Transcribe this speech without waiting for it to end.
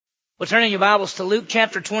Well, turning your Bibles to Luke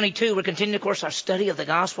chapter 22, we're continuing, of course, our study of the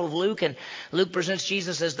Gospel of Luke. And Luke presents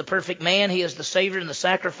Jesus as the perfect man. He is the Savior and the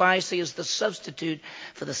sacrifice. He is the substitute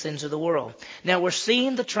for the sins of the world. Now, we're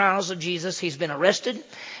seeing the trials of Jesus. He's been arrested,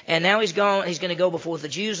 and now he's going to go before the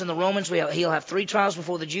Jews and the Romans. He'll have 3 trials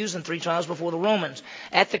before the Jews and 3 trials before the Romans.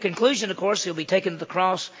 At the conclusion, of course, he'll be taken to the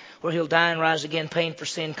cross where he'll die and rise again, paying for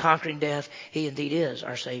sin, conquering death. He indeed is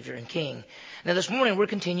our Savior and King. Now, this morning, we're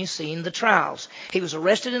continuing seeing the trials. He was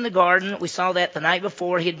arrested in the garden. We saw that the night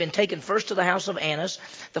before. He had been taken first to the house of Annas,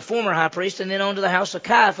 the former high priest, and then on to the house of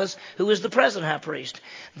Caiaphas, who is the present high priest.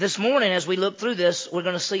 This morning, as we look through this, we're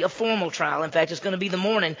going to see a formal trial. In fact, it's going to be the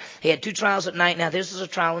morning. He had 2 trials at night. Now, this is a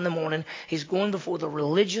trial in the morning. He's going before the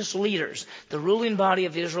religious leaders, the ruling body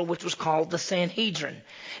of Israel, which was called the Sanhedrin.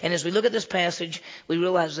 And as we look at this passage, we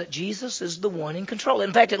realize that Jesus is the one in control.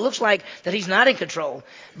 In fact, it looks like that he's not in control,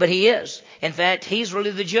 but he is. In fact, he's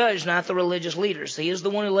really the judge, not the religious leaders. He is the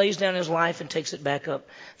one who lays down his life and takes it back up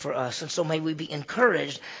for us. And so may we be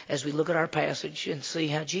encouraged as we look at our passage and see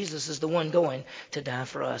how Jesus is the one going to die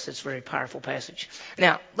for us. It's a very powerful passage.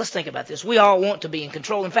 Now, let's think about this. We all want to be in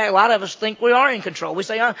control. In fact, a lot of us think we are in control. We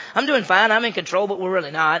say, I'm doing fine, I'm in control, but we're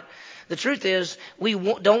really not. The truth is, we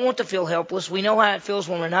don't want to feel helpless. We know how it feels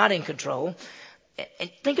when we're not in control.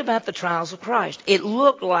 And think about the trials of Christ. It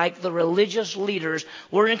looked like the religious leaders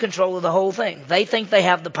were in control of the whole thing. They think they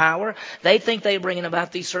have the power. They think they're bringing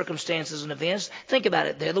about these circumstances and events. Think about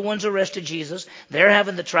it. They're the ones who arrested Jesus. They're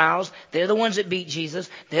having the trials. They're the ones that beat Jesus.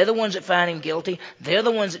 They're the ones that find him guilty. They're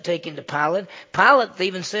the ones that take him to Pilate. Pilate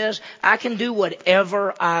even says, I can do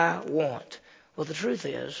whatever I want. Well, the truth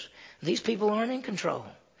is, these people aren't in control.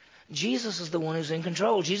 Jesus is the one who's in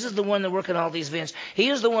control. Jesus is the one that working all these events. He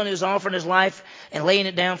is the one who's offering his life and laying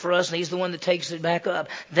it down for us, and he's the one that takes it back up.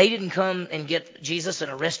 They didn't come and get Jesus and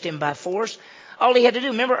arrest him by force. All he had to do,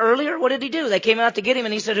 remember earlier, what did he do? They came out to get him,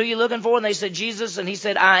 and he said, who are you looking for? And they said, Jesus, and he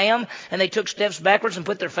said, I am. And they took steps backwards and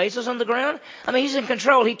put their faces on the ground. I mean, he's in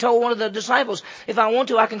control. He told one of the disciples, if I want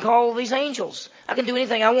to, I can call these angels. I can do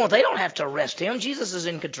anything I want. They don't have to arrest him. Jesus is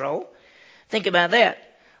in control. Think about that.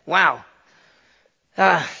 Wow.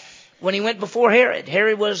 When he went before Herod,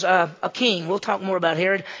 Herod was a king. We'll talk more about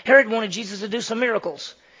Herod. Herod wanted Jesus to do some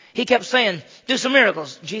miracles. He kept saying, do some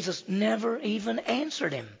miracles. Jesus never even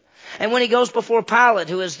answered him. And when he goes before Pilate,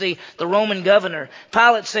 who is the Roman governor,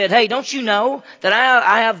 Pilate said, hey, don't you know that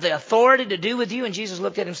I have the authority to do with you? And Jesus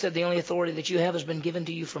looked at him and said, the only authority that you have has been given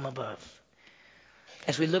to you from above.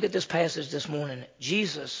 As we look at this passage this morning,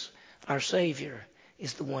 Jesus, our Savior,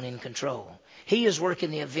 is the one in control. He is working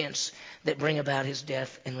the events that bring about his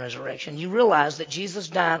death and resurrection. You realize that Jesus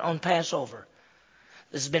died on Passover.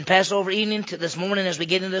 This has been Passover evening to this morning. As we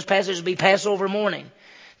get into this passage, it'll be Passover morning.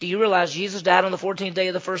 Do you realize Jesus died on the 14th day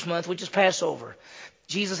of the first month, which is Passover?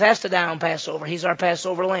 Jesus has to die on Passover. He's our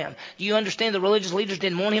Passover lamb. Do you understand the religious leaders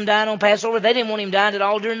didn't want him dying on Passover? They didn't want him dying at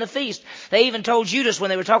all during the feast. They even told Judas when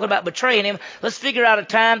they were talking about betraying him, let's figure out a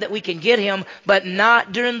time that we can get him, but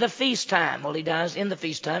not during the feast time. Well, he dies in the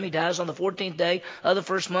feast time. He dies on the 14th day of the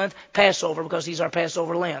first month, Passover, because he's our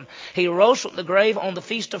Passover lamb. He rose from the grave on the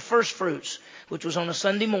Feast of First Fruits, which was on a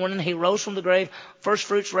Sunday morning. He rose from the grave. First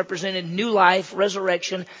fruits represented new life,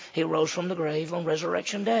 resurrection. He rose from the grave on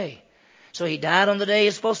Resurrection Day. So he died on the day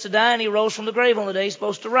he's supposed to die, and he rose from the grave on the day he's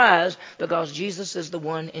supposed to rise, because Jesus is the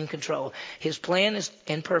one in control. His plan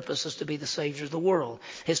and purpose is to be the Savior of the world.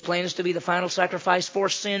 His plan is to be the final sacrifice for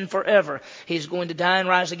sin forever. He's going to die and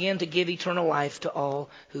rise again to give eternal life to all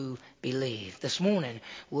who believe. This morning,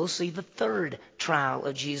 we'll see the 3rd trial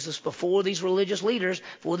of Jesus before these religious leaders,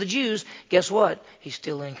 for the Jews. Guess what? He's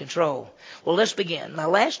still in control. Well, let's begin. Now,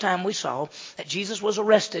 last time we saw that Jesus was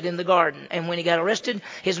arrested in the garden. And when he got arrested,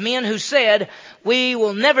 his men who said, we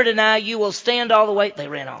will never deny you, will stand all the way, they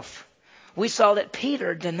ran off. We saw that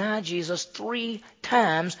Peter denied Jesus 3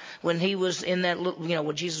 times when he was in that,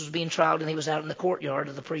 when Jesus was being trialed and he was out in the courtyard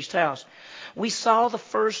of the priest's house. We saw the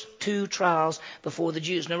first 2 trials before the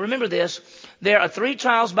Jews. Now remember this, there are 3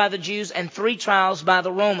 trials by the Jews and 3 trials by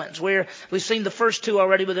the Romans. We've seen the first 2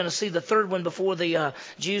 already. We're going to see the 3rd one before the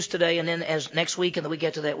Jews today, and then as next week and the week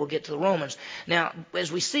after that, we'll get to the Romans. Now,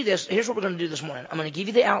 as we see this, here's what we're going to do this morning. I'm going to give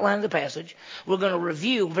you the outline of the passage. We're going to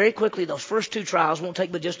review very quickly those first 2 trials. Won't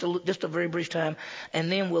take but just a very brief time,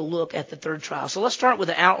 and then we'll look at the 3rd trial. So let's start with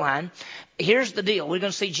the outline. Here's the deal. We're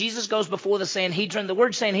going to see Jesus goes before the Sanhedrin. The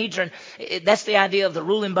word Sanhedrin, that's the idea of the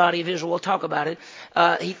ruling body of Israel. We'll talk about it.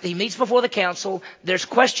 He meets before the council. There's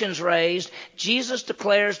questions raised. Jesus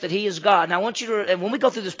declares that he is God. Now, I want you to, when we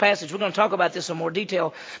go through this passage, we're going to talk about this in more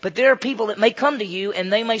detail. But there are people that may come to you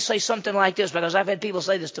and they may say something like this, because I've had people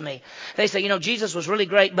say this to me. They say, Jesus was really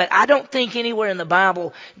great, but I don't think anywhere in the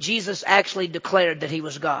Bible Jesus actually declared that he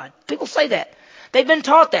was God. People say that. They've been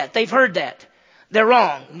taught that. They've heard that. They're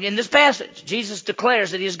wrong. In this passage, Jesus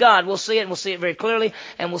declares that he is God. We'll see it, and we'll see it very clearly,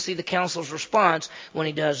 and we'll see the council's response when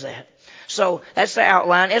he does that. So that's the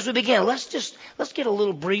outline. As we begin, let's get a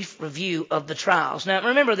little brief review of the trials. Now,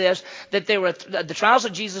 remember this, that there were the trials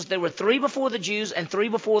of Jesus, there were 3 before the Jews and 3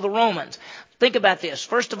 before the Romans. Think about this.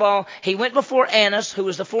 First of all, he went before Annas, who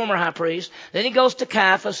was the former high priest. Then he goes to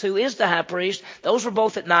Caiaphas, who is the high priest. Those were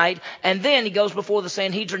both at night. And then he goes before the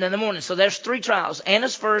Sanhedrin in the morning. So there's 3 trials.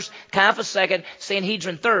 Annas first, Caiaphas second,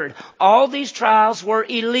 Sanhedrin third. All these trials were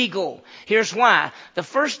illegal. Here's why. The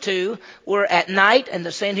first 2 were at night, and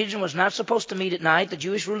the Sanhedrin was not supposed to meet at night. The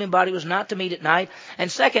Jewish ruling body was not to meet at night.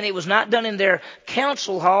 And second, it was not done in their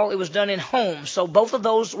council hall. It was done in homes. So both of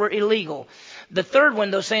those were illegal. The third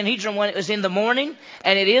one, the Sanhedrin one, it was in the morning,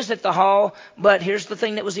 and it is at the hall. But here's the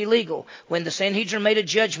thing that was illegal. When the Sanhedrin made a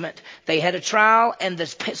judgment, they had a trial, and the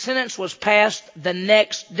sentence was passed the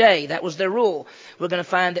next day. That was their rule. We're going to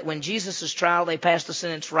find that when Jesus' trial, they passed the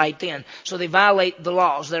sentence right then. So they violate the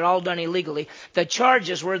laws. They're all done illegally. The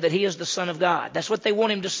charges were that he is the Son of God. That's what they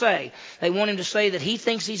want him to say. They want him to say that he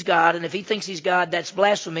thinks he's God, and if he thinks he's God, that's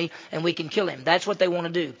blasphemy, and we can kill him. That's what they want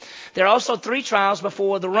to do. There are also 3 trials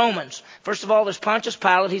before the Romans. First of all, there's Pontius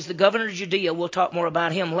Pilate. He's the governor of Judea. We'll talk more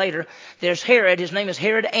about him later. There's Herod. His name is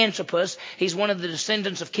Herod Antipas. He's one of the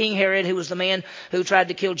descendants of King Herod, who was the man who tried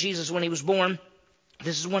to kill Jesus when he was born.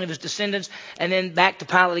 This is one of his descendants. And then back to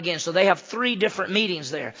Pilate again. So they have 3 different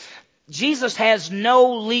meetings there. Jesus has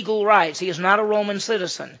no legal rights. He is not a Roman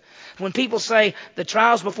citizen. When people say the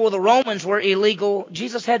trials before the Romans were illegal,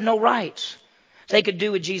 Jesus had no rights. They could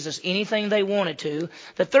do with Jesus anything they wanted to.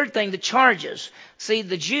 The third thing, the charges. See,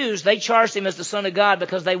 the Jews, they charged him as the Son of God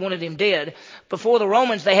because they wanted him dead. Before the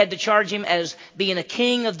Romans, they had to charge him as being a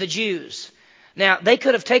king of the Jews. Now, they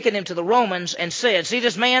could have taken him to the Romans and said, see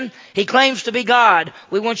this man? He claims to be God.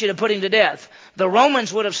 We want you to put him to death. The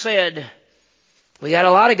Romans would have said, we got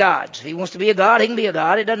a lot of gods. If he wants to be a god, he can be a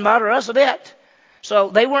god. It doesn't bother us a bit. So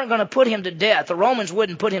they weren't going to put him to death. The Romans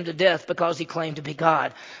wouldn't put him to death because he claimed to be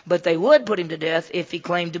God. But they would put him to death if he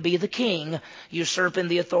claimed to be the king, usurping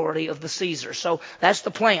the authority of the Caesar. So that's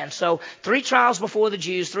the plan. So 3 trials before the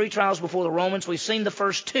Jews, 3 trials before the Romans. We've seen the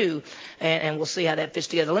first 2, and we'll see how that fits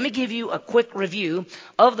together. Let me give you a quick review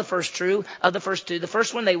of the first 2. The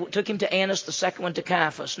first one, they took him to Annas. The second one to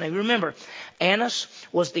Caiaphas. Now remember, Annas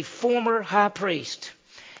was the former high priest.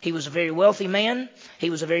 He was a very wealthy man.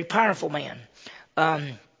 He was a very powerful man.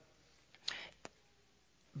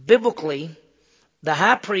 Biblically, the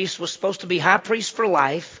high priest was supposed to be high priest for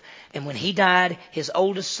life, and when he died, his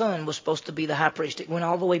oldest son was supposed to be the high priest. It went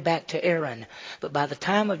all the way back to Aaron. But by the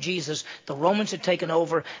time of Jesus, the Romans had taken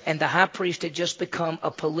over, and the high priest had just become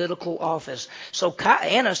a political office. So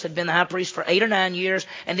Annas had been the high priest for 8 or 9 years,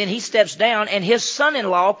 and then he steps down, and his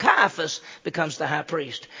son-in-law, Caiaphas, becomes the high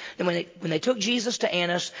priest. And when they took Jesus to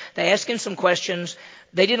Annas, they asked him some questions.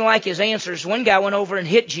 They didn't like his answers. One guy went over and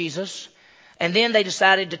hit Jesus. And then they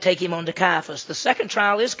decided to take him on to Caiaphas. The second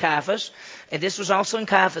trial is Caiaphas. And this was also in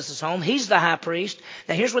Caiaphas' home. He's the high priest.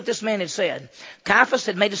 Now here's what this man had said. Caiaphas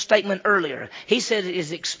had made a statement earlier. He said it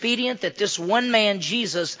is expedient that this one man,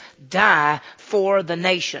 Jesus, die for the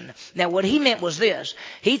nation. Now what he meant was this.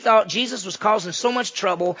 He thought Jesus was causing so much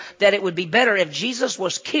trouble that it would be better if Jesus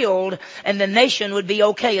was killed and the nation would be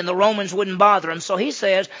okay and the Romans wouldn't bother him. So he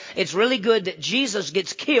says it's really good that Jesus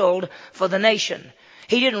gets killed for the nation.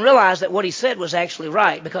 He didn't realize that what he said was actually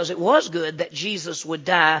right, because it was good that Jesus would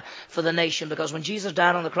die for the nation. Because when Jesus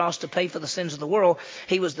died on the cross to pay for the sins of the world,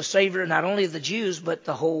 he was the Savior not only of the Jews, but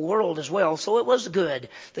the whole world as well. So it was good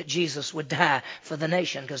that Jesus would die for the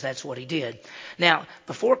nation, because that's what he did. Now,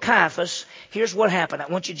 before Caiaphas, here's what happened. I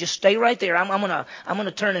want you to just stay right there. I'm going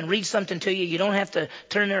to turn and read something to you. You don't have to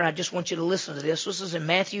turn there. I just want you to listen to this. This is in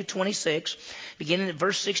Matthew 26, beginning at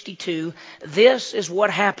verse 62. This is what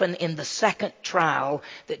happened in the second trial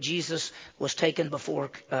that Jesus was taken before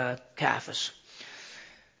Caiaphas.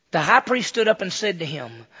 The high priest stood up and said to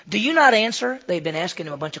him, do you not answer? They'd been asking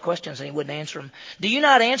him a bunch of questions and he wouldn't answer them. Do you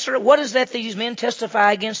not answer? What is that these men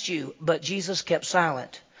testify against you? But Jesus kept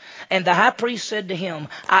silent. And the high priest said to him,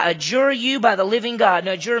 I adjure you by the living God.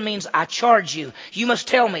 Now, adjure means I charge you. You must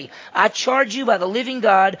tell me. I charge you by the living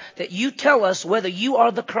God that you tell us whether you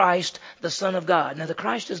are the Christ, the Son of God. Now, the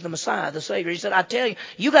Christ is the Messiah, the Savior. He said, I tell you,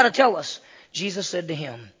 you got to tell us. Jesus said to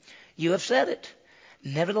him, you have said it.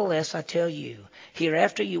 Nevertheless, I tell you,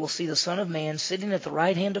 hereafter you will see the Son of Man sitting at the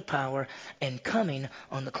right hand of power and coming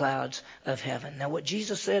on the clouds of heaven. Now, what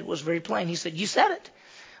Jesus said was very plain. He said, you said it.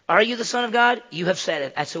 Are you the Son of God? You have said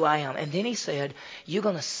it. That's who I am. And then he said, you're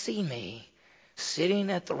going to see me sitting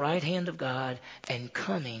at the right hand of God and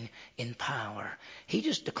coming in power. He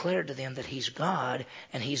just declared to them that he's God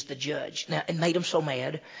and he's the judge. Now, it made them so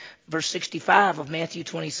mad. Verse 65 of Matthew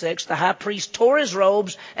 26, the high priest tore his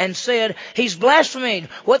robes and said, he's blasphemed.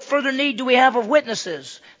 What further need do we have of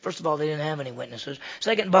witnesses? First of all, they didn't have any witnesses.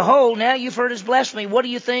 Second, behold, now you've heard his blasphemy. What do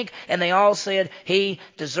you think? And they all said, he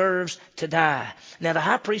deserves to die. Now, the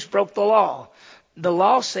high priest broke the law. The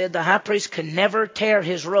law said the high priest could never tear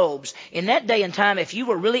his robes. In that day and time, if you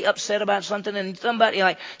were really upset about something and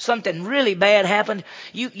something really bad happened,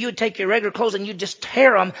 you would take your regular clothes and you'd just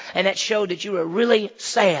tear them, and that showed that you were really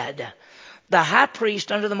sad. The high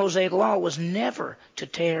priest under the Mosaic law was never to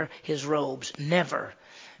tear his robes. Never.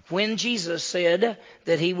 When Jesus said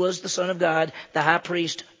that he was the Son of God, the high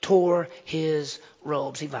priest tore his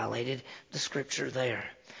robes. He violated the scripture there.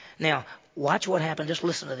 Now, watch what happened. Just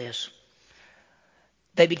listen to this.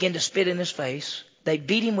 They began to spit in his face. They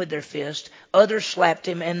beat him with their fist. Others slapped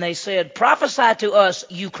him, and they said, prophesy to us,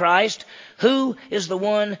 you Christ. Who is the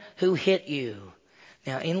one who hit you?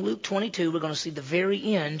 Now, in Luke 22, we're going to see the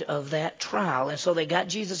very end of that trial. And so they got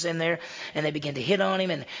Jesus in there, and they began to hit on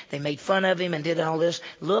him, and they made fun of him and did all this.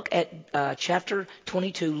 Look at chapter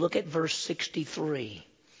 22. Look at verse 63.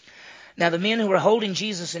 Now, the men who were holding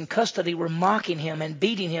Jesus in custody were mocking him and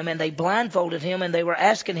beating him, and they blindfolded him, and they were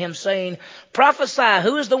asking him, saying, prophesy,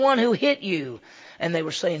 who is the one who hit you? And they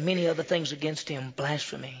were saying many other things against him,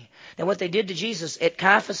 blasphemy. Now, what they did to Jesus at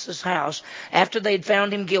Caiaphas' house, after they'd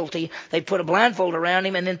found him guilty, they'd put a blindfold around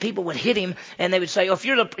him, and then people would hit him, and they would say, oh, if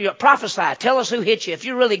you're prophesy, tell us who hit you. If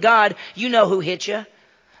you're really God, you know who hit you.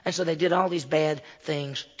 And so they did all these bad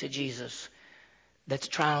things to Jesus. That's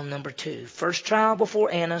trial number 2. First trial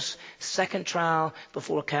before Annas, second trial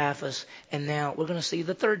before Caiaphas, and now we're going to see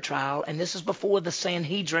the third trial, and this is before the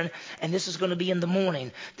Sanhedrin, and this is going to be in the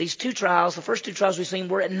morning. These two trials, the first two trials we've seen,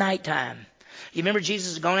 were at nighttime. You remember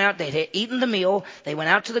Jesus had gone out, they had eaten the meal, they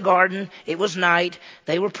went out to the garden, it was night,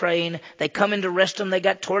 they were praying, they come in to arrest him, they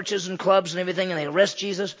got torches and clubs and everything, and they arrest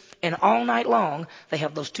Jesus, and all night long they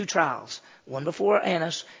have those two trials, one before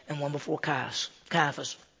Annas and one before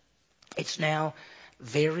Caiaphas. It's now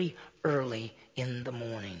very early in the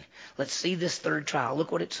morning. Let's see this third trial.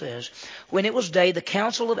 Look what it says. When it was day, the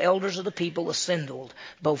council of elders of the people assembled,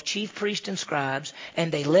 both chief priests and scribes,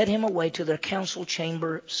 and they led him away to their council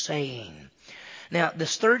chamber, saying. Now,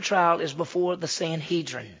 this third trial is before the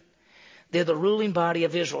Sanhedrin. They're the ruling body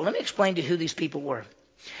of Israel. Let me explain to you who these people were.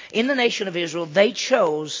 In the nation of Israel, they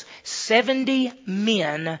chose 70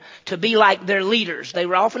 men to be like their leaders. They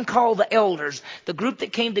were often called the elders. The group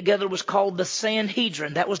that came together was called the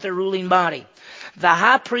Sanhedrin. That was their ruling body. The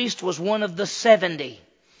high priest was one of the 70.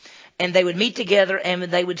 And they would meet together and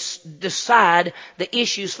they would decide the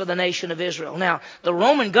issues for the nation of Israel. Now, the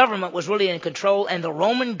Roman government was really in control, and the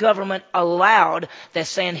Roman government allowed the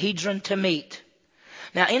Sanhedrin to meet.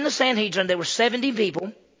 Now, in the Sanhedrin, there were 70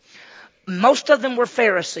 people. Most of them were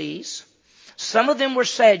Pharisees. Some of them were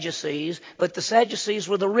Sadducees, but the Sadducees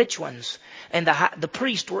were the rich ones, and the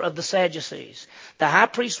priests were of the Sadducees. The high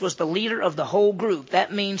priest was the leader of the whole group.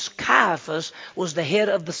 That means Caiaphas was the head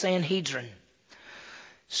of the Sanhedrin.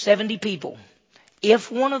 70 people.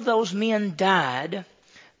 If one of those men died,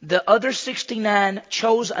 the other 69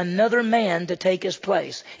 chose another man to take his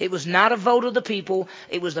place. It was not a vote of the people.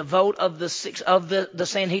 It was a vote of the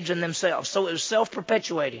Sanhedrin themselves. So it was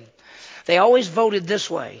self-perpetuating. They always voted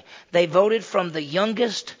this way. They voted from the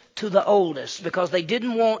youngest to the oldest because they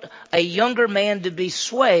didn't want a younger man to be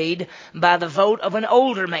swayed by the vote of an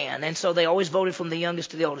older man. And so they always voted from the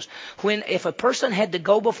youngest to the oldest. If a person had to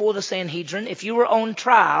go before the Sanhedrin, if you were on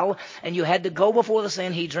trial and you had to go before the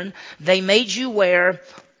Sanhedrin, they made you wear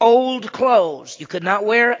old clothes. You could not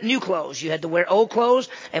wear new clothes. You had to wear old clothes.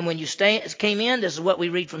 And when you came in, this is what we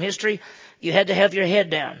read from history, you had to have your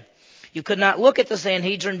head down. You could not look at the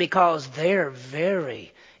Sanhedrin because they're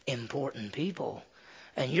very important people.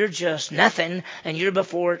 And you're just nothing, and you're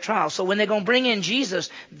before trial. So when they're going to bring in Jesus,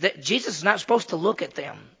 Jesus is not supposed to look at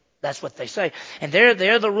them. That's what they say. And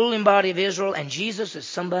they're the ruling body of Israel, and Jesus is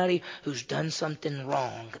somebody who's done something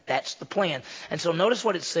wrong. That's the plan. And so notice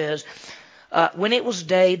what it says. When it was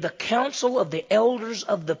day, the council of the elders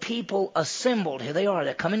of the people assembled. Here they are.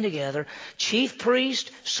 They're coming together. Chief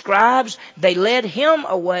priests, scribes, they led him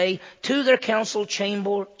away to their council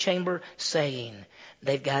chamber saying,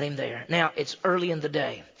 they've got him there. Now, it's early in the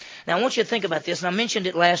day. Now, I want you to think about this. And I mentioned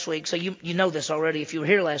it last week, so you know this already if you were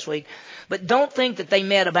here last week. But don't think that they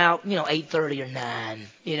met about, 8:30 or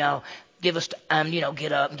 9, give us time,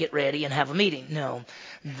 get up and get ready and have a meeting. No,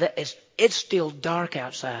 it's still dark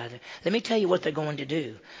outside. Let me tell you what they're going to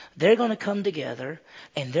do. They're going to come together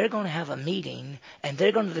and they're going to have a meeting and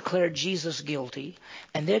they're going to declare Jesus guilty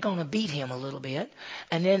and they're going to beat him a little bit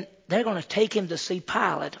and then they're going to take him to see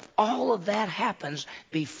Pilate. All of that happens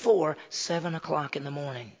before 7 o'clock in the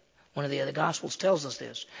morning. One of the other Gospels tells us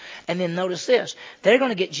this. And then notice this. They're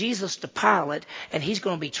going to get Jesus to Pilate, and he's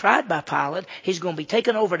going to be tried by Pilate. He's going to be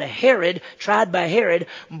taken over to Herod, tried by Herod,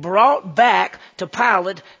 brought back to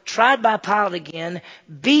Pilate, tried by Pilate again,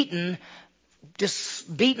 beaten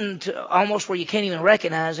to almost where you can't even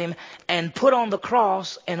recognize him, and put on the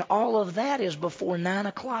cross, and all of that is before 9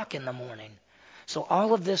 o'clock in the morning. So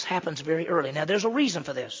all of this happens very early. Now, there's a reason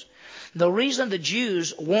for this. The reason the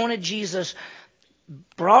Jews wanted Jesus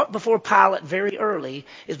brought before Pilate very early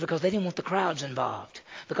is because they didn't want the crowds involved.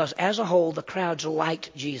 Because as a whole, the crowds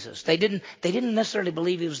liked Jesus. They didn't necessarily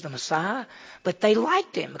believe he was the Messiah, but they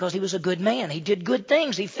liked him because he was a good man. He did good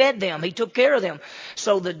things. He fed them. He took care of them.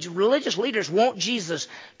 So the religious leaders want Jesus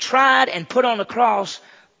tried and put on a cross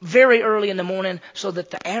very early in the morning so that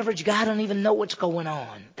the average guy doesn't even know what's going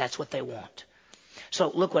on. That's what they want. So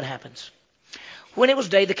look what happens. When it was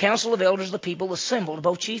day, the council of elders of the people assembled,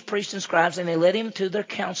 both chief priests and scribes, and they led him to their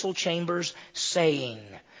council chambers, saying.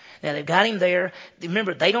 Now, they've got him there.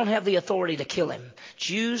 Remember, they don't have the authority to kill him.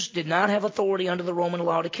 Jews did not have authority under the Roman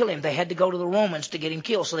law to kill him. They had to go to the Romans to get him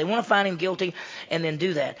killed. So they want to find him guilty and then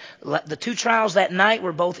do that. The two trials that night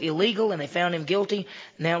were both illegal, and they found him guilty.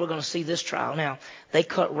 Now we're going to see this trial. Now, they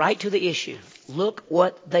cut right to the issue. Look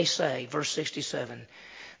what they say, verse 67.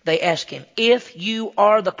 They ask him, if you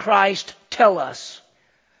are the Christ, tell us.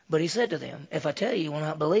 But he said to them, if I tell you, you will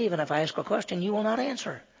not believe, and if I ask a question, you will not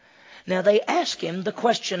answer. Now they ask him the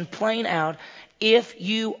question plain out, if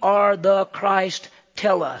you are the Christ,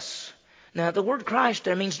 tell us. Now the word Christ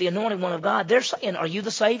there means the anointed one of God. They're saying, are you the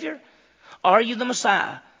Savior? Are you the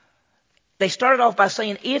Messiah? They started off by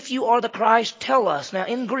saying, if you are the Christ, tell us. Now,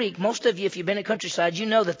 in Greek, most of you, if you've been at countryside, you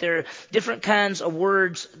know that there are different kinds of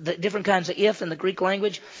words, different kinds of if in the Greek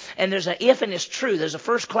language. And there's an if and it's true. There's a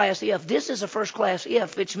first-class if. This is a first-class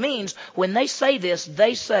if, which means when they say this,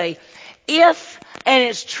 they say, if and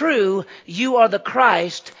it's true, you are the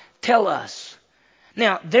Christ, tell us.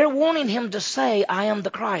 Now, they're wanting him to say, I am the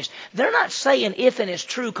Christ. They're not saying if and it's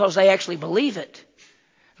true because they actually believe it.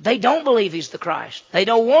 They don't believe he's the Christ. They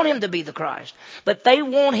don't want him to be the Christ. But they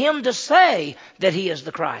want him to say that he is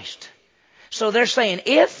the Christ. So they're saying,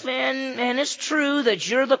 if and it's true that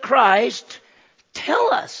you're the Christ,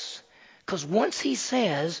 tell us. Because once he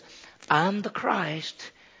says, I'm the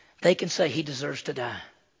Christ, they can say he deserves to die.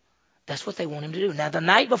 That's what they want him to do. Now, the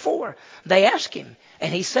night before, they asked him,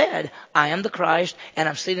 and he said, I am the Christ, and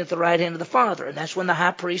I'm sitting at the right hand of the Father. And that's when the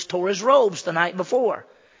high priest tore his robes the night before.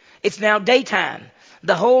 It's now daytime.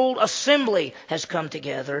 The whole assembly has come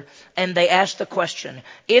together, and they ask the question,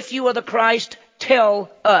 if you are the Christ,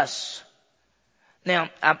 tell us. Now,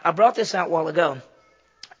 I brought this out a while ago.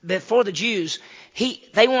 Before the Jews,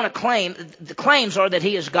 they want to claim, the claims are that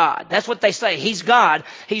he is God. That's what they say. He's God.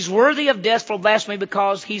 He's worthy of death for blasphemy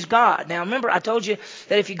because he's God. Now, remember, I told you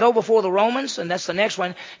that if you go before the Romans, and that's the next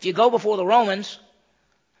one, if you go before the Romans,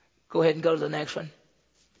 go ahead and go to the next one.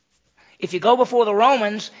 If you go before the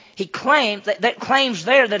Romans, he claims that claims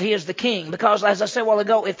there that he is the king. Because, as I said a while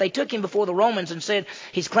ago, if they took him before the Romans and said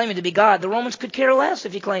he's claiming to be God, the Romans could care less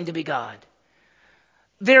if he claimed to be God.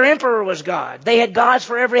 Their emperor was God. They had gods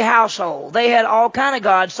for every household. They had all kind of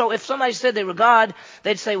gods. So if somebody said they were God,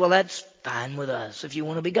 they'd say, well, that's fine with us if you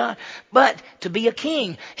want to be God. But to be a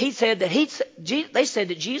king, they said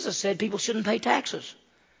that Jesus said people shouldn't pay taxes.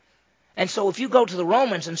 And so if you go to the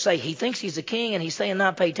Romans and say he thinks he's a king and he's saying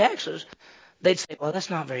not pay taxes, they'd say, well, that's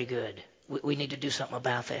not very good. We need to do something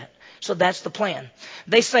about that. So that's the plan.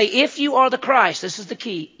 They say, if you are the Christ, this is the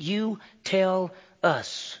key, you tell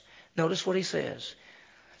us. Notice what he says.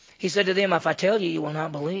 He said to them, if I tell you, you will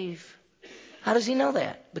not believe. How does he know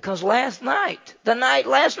that? Because last night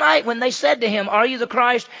when they said to him, are you the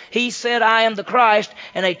Christ? He said, I am the Christ.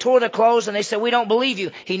 And they tore their clothes and they said, we don't believe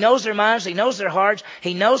you. He knows their minds. He knows their hearts.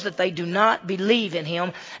 He knows that they do not believe in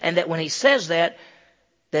him. And that when he says that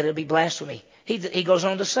it'll be blasphemy. He goes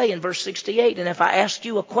on to say in verse 68, and if I ask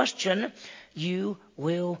you a question, you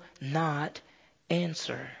will not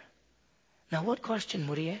answer. Now, what question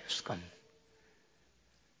would he ask them?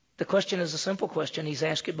 The question is a simple question. He's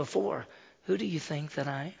asked it before. Who do you think that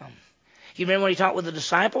I am? You remember when he talked with the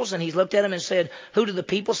disciples and he looked at them and said, who do the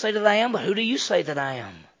people say that I am? But who do you say that I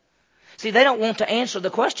am? See, they don't want to answer the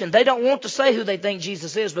question. They don't want to say who they think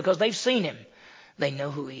Jesus is because they've seen him. They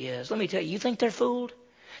know who he is. Let me tell you, you think they're fooled?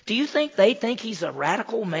 Do you think they think he's a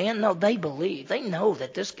radical man? No, they believe. They know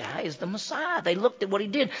that this guy is the Messiah. They looked at what he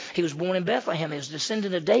did. He was born in Bethlehem. He was a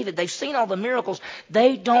descendant of David. They've seen all the miracles.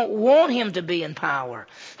 They don't want him to be in power.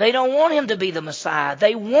 They don't want him to be the Messiah.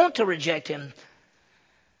 They want to reject him.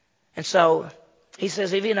 And so he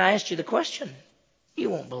says, if I asked you the question, you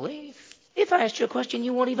won't believe. If I asked you a question,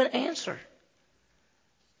 you won't even answer.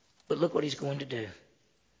 But look what he's going to do.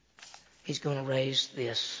 He's going to raise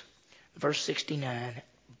this. Verse 69,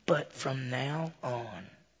 but from now on,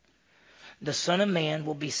 the Son of Man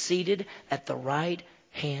will be seated at the right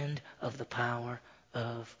hand of the power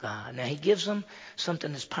of God. Now, he gives them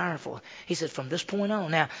something that's powerful. He said, from this point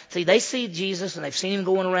on. Now, see, they see Jesus and they've seen him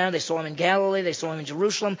going around. They saw him in Galilee. They saw him in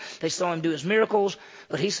Jerusalem. They saw him do his miracles.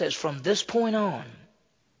 But he says, from this point on,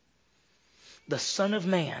 the Son of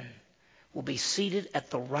Man will be seated at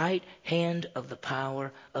the right hand of the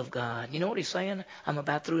power of God. You know what he's saying? I'm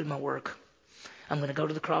about through with my work. I'm going to go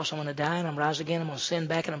to the cross. I'm going to die and I'm rise again. I'm going to send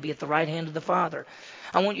back and I'll be at the right hand of the Father.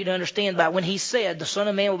 I want you to understand that when he said the Son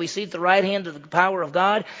of Man will be seated at the right hand of the power of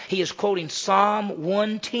God, he is quoting Psalm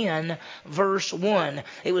 110, verse 1.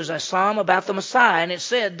 It was a psalm about the Messiah, and it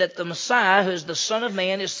said that the Messiah, who is the Son of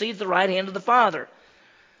Man, is seated at the right hand of the Father.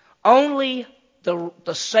 Only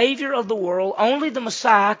the Savior of the world, only the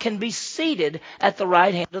Messiah can be seated at the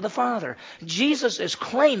right hand of the Father. Jesus is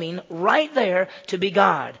claiming right there to be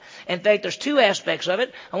God. In fact, there's two aspects of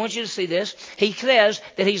it. I want you to see this. He says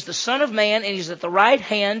that he's the Son of Man and he's at the right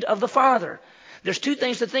hand of the Father. There's two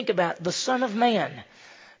things to think about. The Son of Man.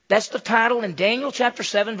 That's the title in Daniel chapter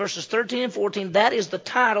 7, verses 13 and 14. That is the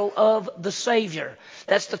title of the Savior.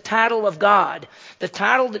 That's the title of God. The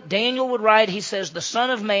title that Daniel would write, he says, the Son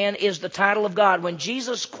of Man is the title of God. When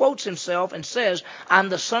Jesus quotes himself and says, I'm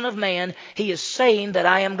the Son of Man, he is saying that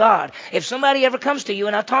I am God. If somebody ever comes to you,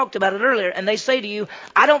 and I talked about it earlier, and they say to you,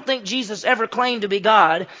 I don't think Jesus ever claimed to be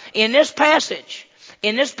God, in this passage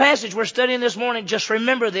we're studying this morning, just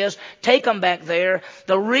remember this, take them back there.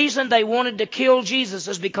 The reason they wanted to kill Jesus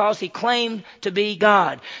is because he claimed to be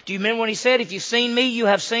God. Do you remember when he said, if you've seen me, you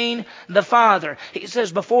have seen the Father? He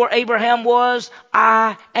says, before Abraham was,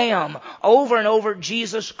 I am. Over and over,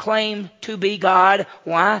 Jesus claimed to be God.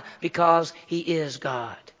 Why? Because he is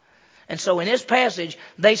God. And so in this passage,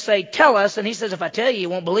 they say, tell us. And he says, if I tell you, you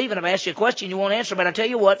won't believe it. If I ask you a question, you won't answer. But I tell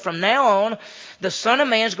you what, from now on, the Son of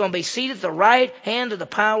Man is going to be seated at the right hand of the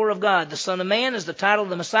power of God. The Son of Man is the title of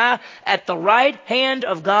the Messiah. At the right hand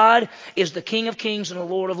of God is the King of Kings and the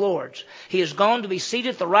Lord of Lords. He is going to be seated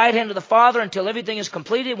at the right hand of the Father until everything is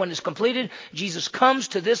completed. When it's completed, Jesus comes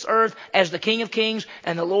to this earth as the King of Kings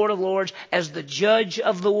and the Lord of Lords, as the judge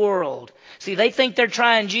of the world. See, they think they're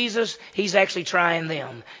trying Jesus. He's actually trying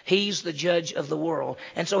them. He's the judge of the world.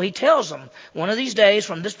 And so he tells them, one of these days,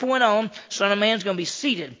 from this point on, Son of Man's going to be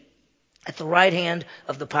seated at the right hand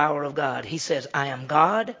of the power of God. He says, I am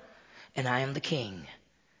God and I am the King.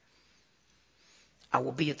 I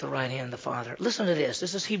will be at the right hand of the Father. Listen to this.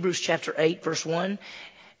 This is Hebrews chapter 8, verse 1.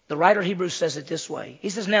 The writer of Hebrews says it this way. He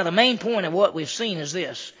says, now the main point of what we've seen is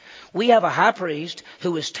this. We have a high priest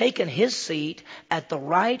who has taken his seat at the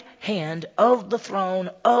right hand of the throne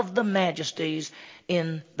of the majesties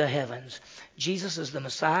in the heavens. Jesus is the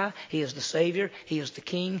Messiah. He is the Savior. He is the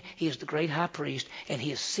King. He is the great high priest. And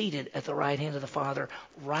he is seated at the right hand of the Father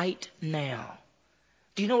right now.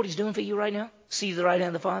 Do you know what he's doing for you right now? Seated at the right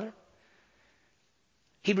hand of the Father?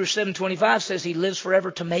 Hebrews 7:25 says he lives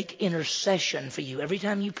forever to make intercession for you. Every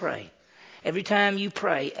time you pray. Every time you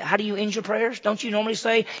pray. How do you end your prayers? Don't you normally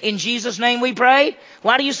say, in Jesus' name we pray?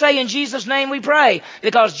 Why do you say, in Jesus' name we pray?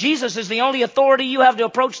 Because Jesus is the only authority you have to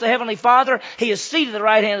approach the Heavenly Father. He is seated at the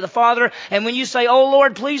right hand of the Father. And when you say, oh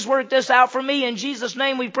Lord, please work this out for me, in Jesus'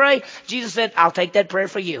 name we pray, Jesus said, I'll take that prayer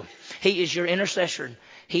for you. He is your intercessor.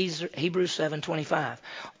 He's Hebrews 7:25.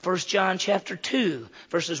 1 John chapter 2,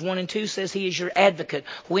 verses 1 and 2 says he is your advocate.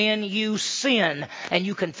 When you sin and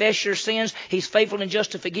you confess your sins, he's faithful and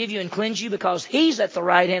just to forgive you and cleanse you because he's at the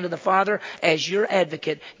right hand of the Father as your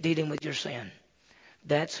advocate dealing with your sin.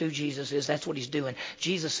 That's who Jesus is. That's what he's doing.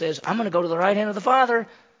 Jesus says, I'm going to go to the right hand of the Father.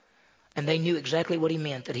 And they knew exactly what he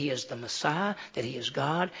meant, that he is the Messiah, that he is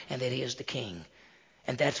God, and that he is the King.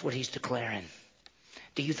 And that's what he's declaring.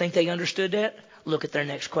 Do you think they understood that? Look at their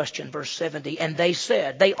next question, verse 70. And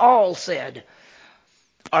they all said,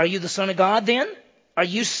 are you the Son of God then?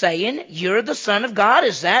 Are you saying you're the Son of God?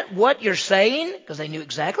 Is that what you're saying? Because they knew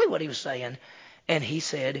exactly what he was saying. And he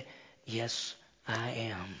said, yes, I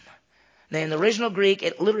am. Now, in the original Greek,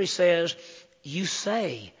 it literally says, you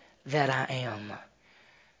say that I am.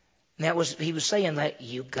 And he was saying that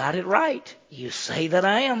you got it right. You say that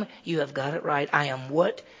I am. You have got it right. I am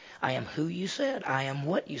what? I am who you said. I am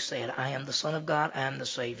what you said. I am the Son of God. I am the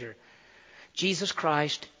Savior. Jesus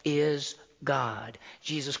Christ is God.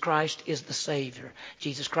 Jesus Christ is the Savior.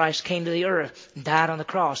 Jesus Christ came to the earth and died on the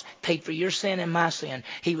cross, paid for your sin and my sin.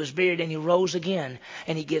 He was buried and he rose again,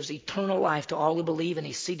 and he gives eternal life to all who believe, and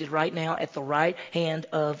he's seated right now at the right hand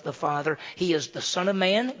of the Father. He is the Son of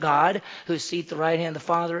Man, God, who is seated at the right hand of the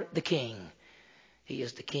Father, the King. He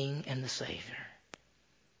is the King and the Savior.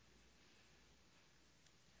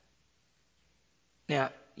 Now,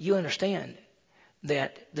 you understand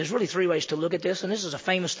that there's really three ways to look at this, and this is a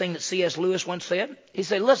famous thing that C.S. Lewis once said. He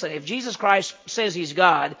said, listen, if Jesus Christ says he's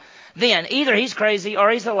God, then either he's crazy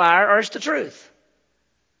or he's a liar or it's the truth.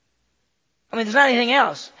 I mean, there's not anything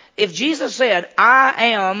else. If Jesus said,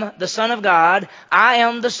 I am the Son of God, I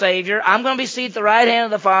am the Savior, I'm going to be seated at the right hand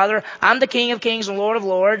of the Father, I'm the King of Kings and Lord of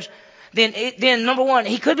Lords, then number one,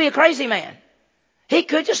 he could be a crazy man. He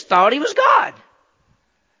could just thought he was God.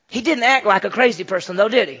 He didn't act like a crazy person, though,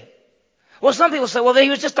 did he? Well, some people say, well, he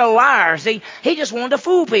was just a liar. See, he just wanted to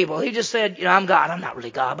fool people. He just said, I'm God. I'm not really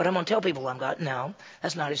God, but I'm going to tell people I'm God. No,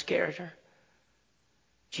 that's not his character.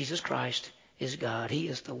 Jesus Christ is God. He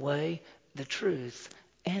is the way, the truth,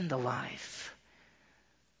 and the life.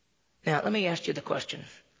 Now, let me ask you the question.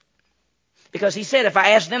 Because he said if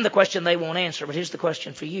I ask them the question, they won't answer. But here's the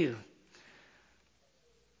question for you.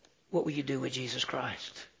 What will you do with Jesus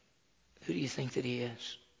Christ? Who do you think that he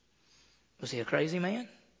is? Was he a crazy man?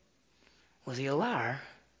 Was he a liar?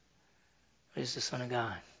 Or is he the Son of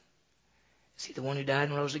God? Is he the one who died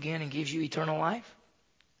and rose again and gives you eternal life?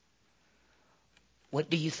 What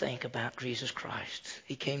do you think about Jesus Christ?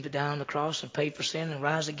 He came to die on the cross and paid for sin and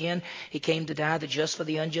rise again. He came to die, the just for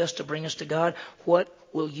the unjust, to bring us to God. What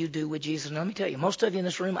will you do with Jesus? Now, let me tell you, most of you in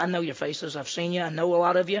this room, I know your faces. I've seen you. I know a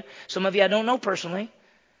lot of you. Some of you I don't know personally.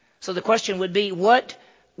 So the question would be, what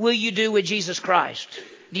will you do with Jesus Christ?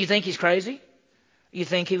 Do you think he's crazy? Do you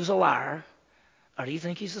think he was a liar? Or do you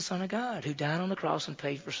think he's the Son of God who died on the cross and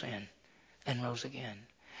paid for sin and rose again?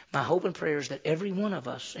 My hope and prayer is that every one of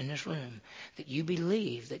us in this room, that you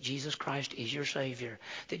believe that Jesus Christ is your Savior,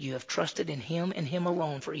 that you have trusted in him and him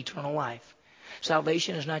alone for eternal life.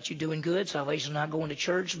 Salvation is not you doing good. Salvation is not going to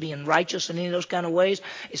church, being righteous in any of those kind of ways.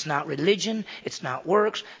 It's not religion. It's not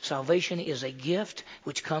works. Salvation is a gift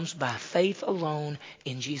which comes by faith alone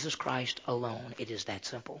in Jesus Christ alone. It is that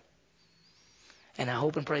simple. And I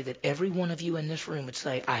hope and pray that every one of you in this room would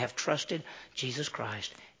say, I have trusted Jesus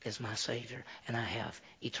Christ as my Savior, and I have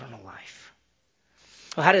eternal life.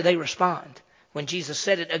 Well, how did they respond? When Jesus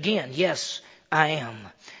said it again, yes, I am.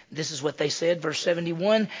 This is what they said, verse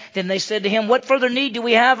 71. Then they said to him, what further need do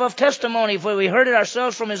we have of testimony, for we heard it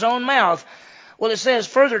ourselves from his own mouth? Well, it says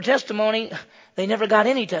further testimony. They never got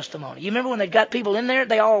any testimony. You remember when they got people in there?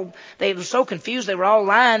 They were so confused. They were all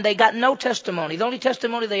lying. They got no testimony. The only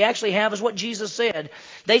testimony they actually have is what Jesus said.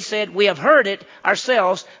 They said, we have heard it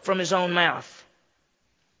ourselves from his own mouth.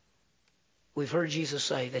 We've heard Jesus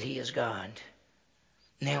say that he is God.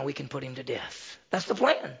 Now we can put him to death. That's the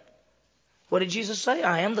plan. What did Jesus say?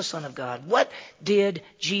 I am the Son of God. What did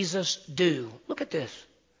Jesus do? Look at this.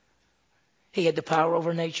 He had the power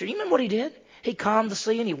over nature. You remember what he did? He calmed the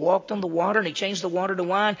sea and he walked on the water and he changed the water to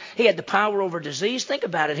wine. He had the power over disease. Think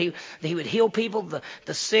about it. He would heal people,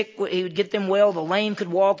 the sick, he would get them well, the lame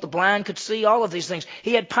could walk, the blind could see, all of these things.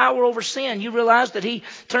 He had power over sin. You realize that he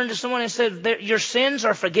turned to someone and said, your sins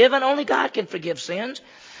are forgiven. Only God can forgive sins.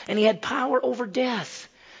 And he had power over death.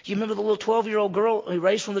 You remember the little 12-year-old girl he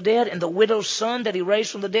raised from the dead, and the widow's son that he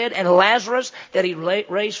raised from the dead, and Lazarus that he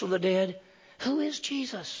raised from the dead? Who is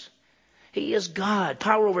Jesus? He is God.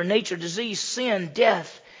 Power over nature, disease, sin,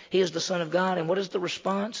 death. He is the Son of God. And what is the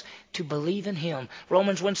response? To believe in him.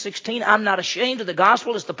 Romans 1:16, I'm not ashamed of the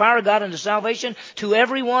gospel. It's the power of God unto salvation to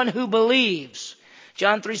everyone who believes.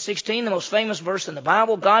 John 3:16, the most famous verse in the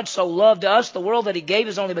Bible. God so loved us, the world, that he gave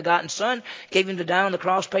his only begotten Son, gave him to die on the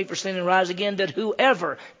cross, pay for sin, and rise again, that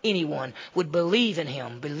whoever, anyone, would believe in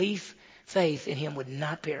him, faith in him, would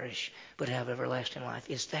not perish, but have everlasting life.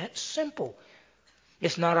 It's that simple.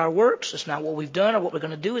 It's not our works. It's not what we've done or what we're going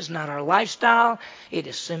to do. It's not our lifestyle. It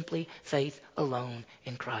is simply faith alone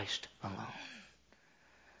in Christ alone.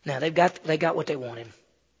 Now, they got what they wanted.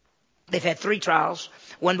 They've had 3 trials.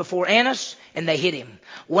 One before Annas, and they hit him.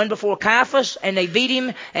 One before Caiaphas, and they beat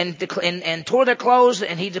him and tore their clothes,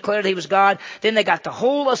 and he declared he was God. Then they got the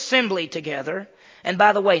whole assembly together. And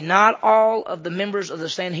by the way, not all of the members of the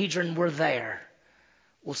Sanhedrin were there.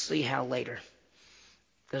 We'll see how later.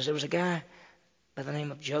 Because there was a guy by the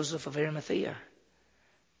name of Joseph of Arimathea.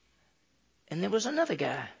 And there was another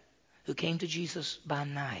guy who came to Jesus by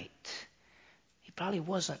night. He probably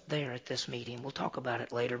wasn't there at this meeting. We'll talk about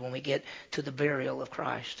it later when we get to the burial of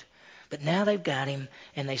Christ. But now they've got him,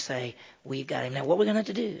 and they say, we've got him. Now what we're going to have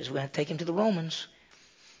to do is we're going to take him to the Romans.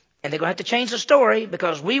 And they're going to have to change the story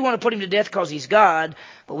because we want to put him to death because he's God.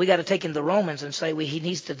 But we got to take him to the Romans and say he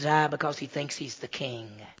needs to die because he thinks he's the king.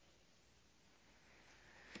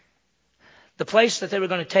 The place that they were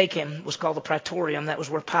going to take him was called the Praetorium. That was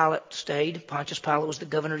where Pilate stayed. Pontius Pilate was the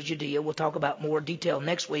governor of Judea. We'll talk about more detail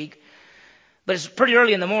next week. But it's pretty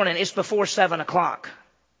early in the morning. It's before 7 o'clock.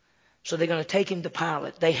 So they're going to take him to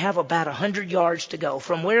Pilate. They have about 100 yards to go.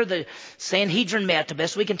 From where the Sanhedrin met, the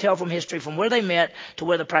best we can tell from history, from where they met to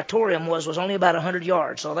where the Praetorium was only about 100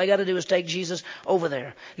 yards. So all they got to do is take Jesus over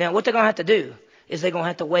there. Now what they're going to have to do is they're going to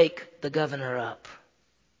have to wake the governor up.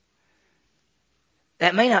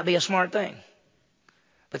 That may not be a smart thing.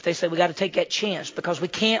 But they say we got to take that chance because we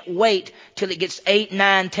can't wait till it gets 8,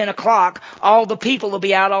 9, 10 o'clock. All the people will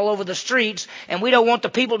be out all over the streets, and we don't want the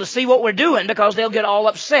people to see what we're doing because they'll get all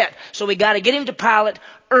upset. So we got to get him to Pilate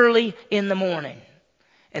early in the morning.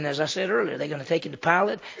 And as I said earlier, they're going to take him to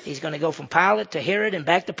Pilate. He's going to go from Pilate to Herod and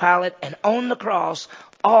back to Pilate and on the cross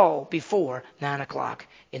all before 9 o'clock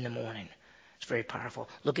in the morning. It's very powerful.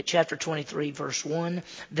 Look at chapter 23, verse 1.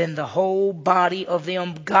 Then the whole body of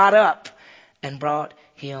them got up and brought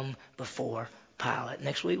him before Pilate.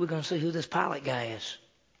 Next week we're going to see who this Pilate guy is.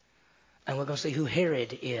 And we're going to see who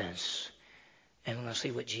Herod is. And we're going to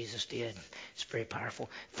see what Jesus did. It's very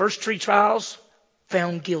powerful. First 3 trials,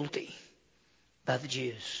 found guilty by the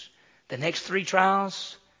Jews. The next 3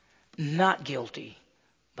 trials, not guilty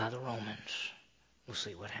by the Romans. We'll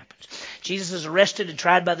see what happens. Jesus is arrested and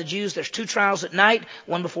tried by the Jews. There's 2 trials at night,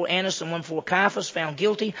 one before Annas and one before Caiaphas, found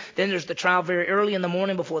guilty. Then there's the trial very early in the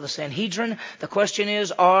morning before the Sanhedrin. The question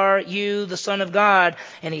is, are you the Son of God?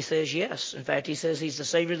 And he says yes. In fact, he says he's the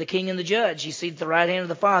Savior, the King, and the Judge. He's seated at the right hand of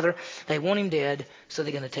the Father. They want him dead, so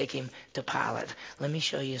they're going to take him to Pilate. Let me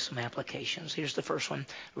show you some applications. Here's the first one.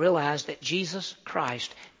 Realize that Jesus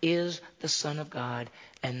Christ is the Son of God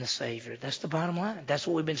and the Savior. That's the bottom line. That's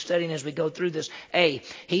what we've been studying as we go through this.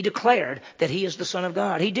 He declared that he is the Son of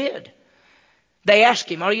God. He did. They asked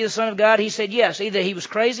him, are you the Son of God? He said yes. Either he was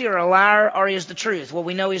crazy or a liar or he is the truth. Well,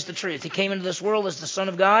 we know he's the truth. He came into this world as the Son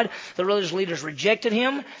of God. The religious leaders rejected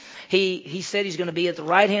him. He said he's going to be at the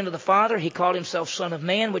right hand of the Father. He called himself Son of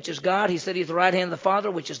Man, which is God. He said he's at the right hand of the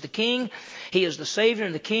Father, which is the King. He is the Savior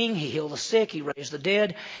and the King. He healed the sick. He raised the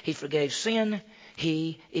dead. He forgave sin.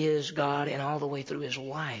 He is God, and all the way through his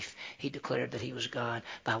life, he declared that he was God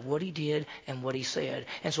by what he did and what he said.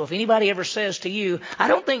 And so if anybody ever says to you, I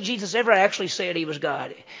don't think Jesus ever actually said he was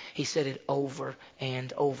God, he said it over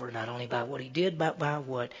and over, not only by what he did, but by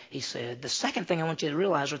what he said. The second thing I want you to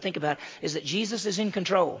realize or think about is that Jesus is in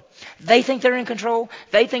control. They think they're in control.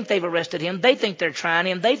 They think they've arrested him. They think they're trying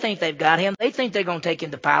him. They think they've got him. They think they're going to take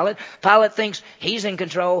him to Pilate. Pilate thinks he's in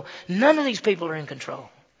control. None of these people are in control.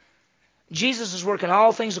 Jesus is working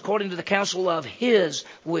all things according to the counsel of his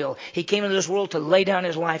will. He came into this world to lay down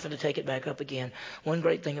his life and to take it back up again. One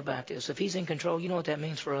great thing about this, if he's in control, you know what that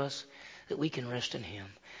means for us? That we can rest in him.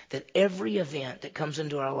 That every event that comes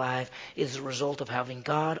into our life is the result of having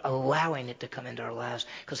God allowing it to come into our lives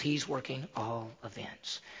because he's working all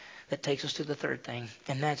events. That takes us to the third thing,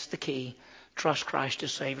 and that's the key. Trust Christ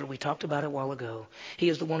as Savior. We talked about it a while ago. He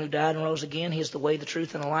is the one who died and rose again. He is the way, the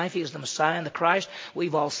truth, and the life. He is the Messiah and the Christ.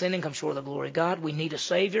 We've all sinned and come short of the glory of God. We need a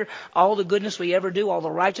Savior. All the goodness we ever do, all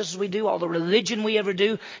the righteousness we do, all the religion we ever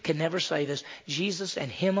do can never save us. Jesus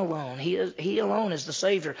and him alone. He alone is the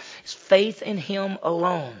Savior. It's faith in him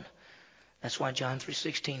alone. That's why John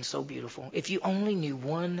 3:16 is so beautiful. If you only knew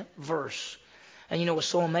one verse. And you know what's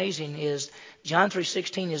so amazing is John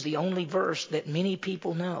 3:16 is the only verse that many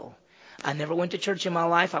people know. I never went to church in my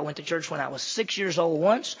life. I went to church when I was 6 years old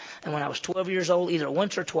once and when I was 12 years old, either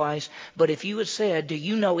once or twice. But if you had said, do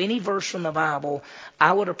you know any verse from the Bible?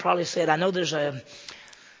 I would have probably said, I know there's something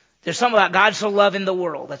about God so loving the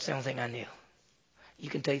world. That's the only thing I knew. You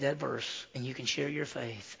can take that verse and you can share your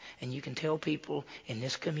faith and you can tell people in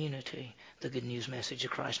this community the good news message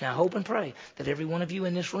of Christ. Now, I hope and pray that every one of you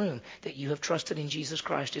in this room, that you have trusted in Jesus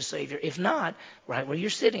Christ as Savior. If not, right where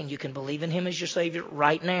you're sitting, you can believe in him as your Savior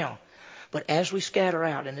right now. But as we scatter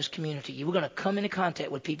out in this community, you're going to come into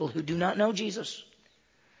contact with people who do not know Jesus.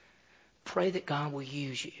 Pray that God will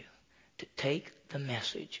use you to take the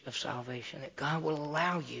message of salvation, that God will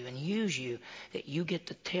allow you and use you, that you get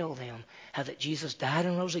to tell them how that Jesus died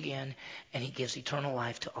and rose again, and he gives eternal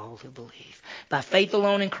life to all who believe. By faith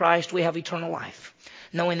alone in Christ, we have eternal life,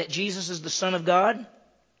 knowing that Jesus is the Son of God,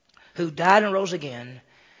 who died and rose again,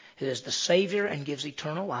 who is the Savior and gives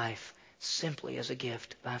eternal life simply as a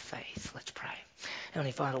gift by faith. Let's pray.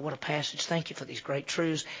 Heavenly Father, what a passage. Thank you for these great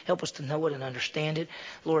truths. Help us to know it and understand it.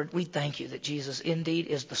 Lord, we thank you that Jesus indeed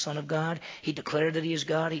is the Son of God. He declared that he is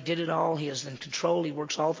God. He did it all. He is in control. He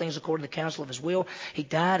works all things according to the counsel of his will. He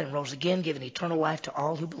died and rose again, giving eternal life to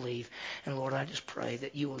all who believe. And Lord, I just pray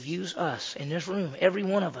that you will use us in this room, every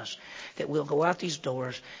one of us, that we'll go out these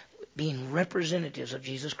doors being representatives of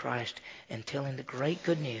Jesus Christ and telling the great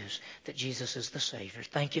good news that Jesus is the Savior.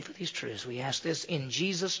 Thank you for these truths. We ask this in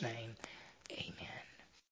Jesus' name. Amen.